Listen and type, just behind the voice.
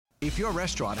If your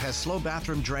restaurant has slow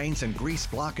bathroom drains and grease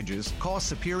blockages, call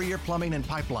Superior Plumbing and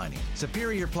Pipelining.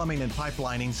 Superior Plumbing and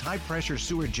Pipelining's high-pressure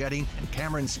sewer jetting and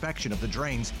camera inspection of the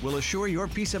drains will assure your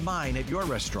peace of mind at your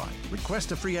restaurant.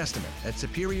 Request a free estimate at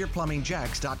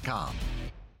SuperiorPlumbingJacks.com.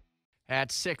 At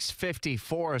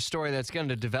 6:54, a story that's going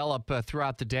to develop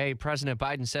throughout the day. President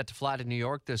Biden set to fly to New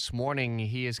York this morning.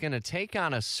 He is going to take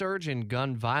on a surge in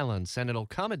gun violence, and it'll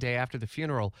come a day after the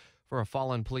funeral for a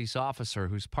fallen police officer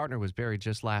whose partner was buried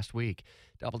just last week.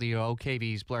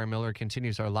 WOKV's Blair Miller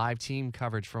continues our live team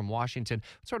coverage from Washington.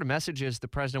 What sort of message is the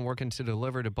president working to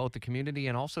deliver to both the community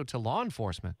and also to law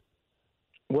enforcement?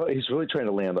 Well, he's really trying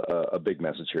to land a big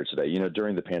message here today. You know,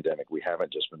 during the pandemic, we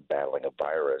haven't just been battling a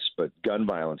virus, but gun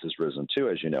violence has risen too,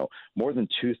 as you know. More than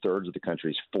 2/3 of the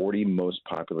country's 40 most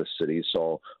populous cities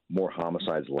saw more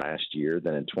homicides last year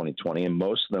than in 2020, and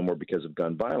most of them were because of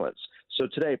gun violence. So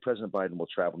today, President Biden will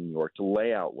travel to New York to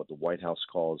lay out what the White House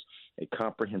calls a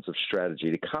comprehensive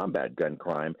strategy to combat gun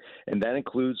crime, and that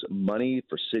includes money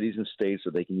for cities and states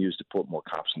that they can use to put more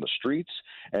cops on the streets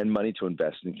and money to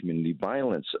invest in community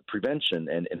violence prevention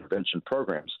and intervention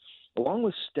programs, along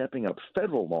with stepping up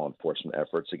federal law enforcement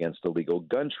efforts against illegal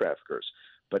gun traffickers.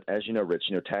 But as you know,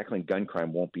 Rich, tackling gun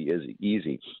crime won't be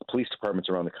easy. Police departments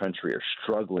around the country are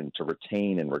struggling to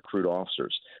retain and recruit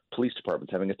officers. Police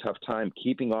departments having a tough time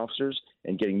keeping officers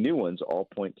and getting new ones all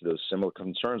point to those similar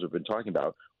concerns we've been talking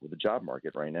about with the job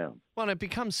market right now. Well, and it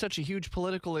becomes such a huge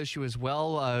political issue as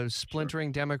well,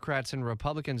 splintering Democrats and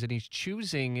Republicans, and he's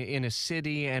choosing in a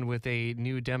city and with a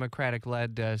new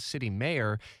Democratic-led city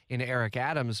mayor in Eric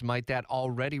Adams. Might that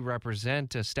already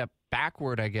represent a step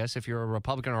backward, I guess, if you're a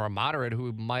Republican or a moderate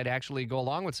who might actually go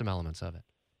along with some elements of it?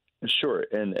 Sure,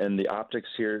 and the optics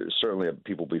here certainly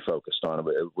people will be focused on,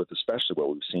 with especially what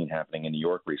we've seen happening in New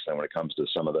York recently when it comes to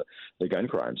some of the gun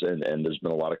crimes, and there's been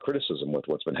a lot of criticism with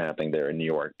what's been happening there in New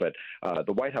York. But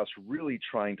the White House really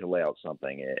trying to lay out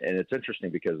something, and it's interesting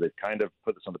because they've kind of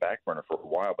put this on the back burner for a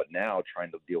while, but now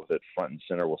trying to deal with it front and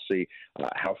center. We'll see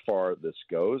how far this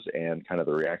goes and kind of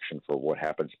the reaction for what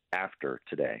happens after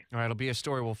today. All right, it'll be a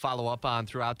story we'll follow up on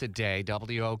throughout the day.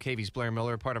 WOKV's Blair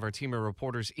Miller, part of our team of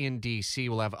reporters in D.C.,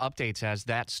 will have updates as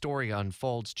that story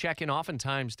unfolds. Check in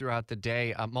oftentimes throughout the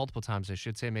day, multiple times I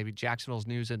should say, maybe Jacksonville's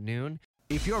News at noon.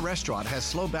 If your restaurant has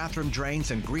slow bathroom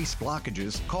drains and grease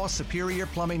blockages, call Superior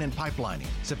Plumbing and Pipelining.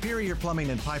 Superior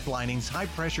Plumbing and Pipelining's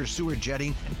high-pressure sewer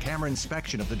jetting and camera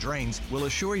inspection of the drains will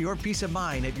assure your peace of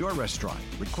mind at your restaurant.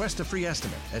 Request a free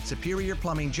estimate at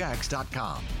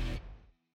SuperiorPlumbingJacks.com.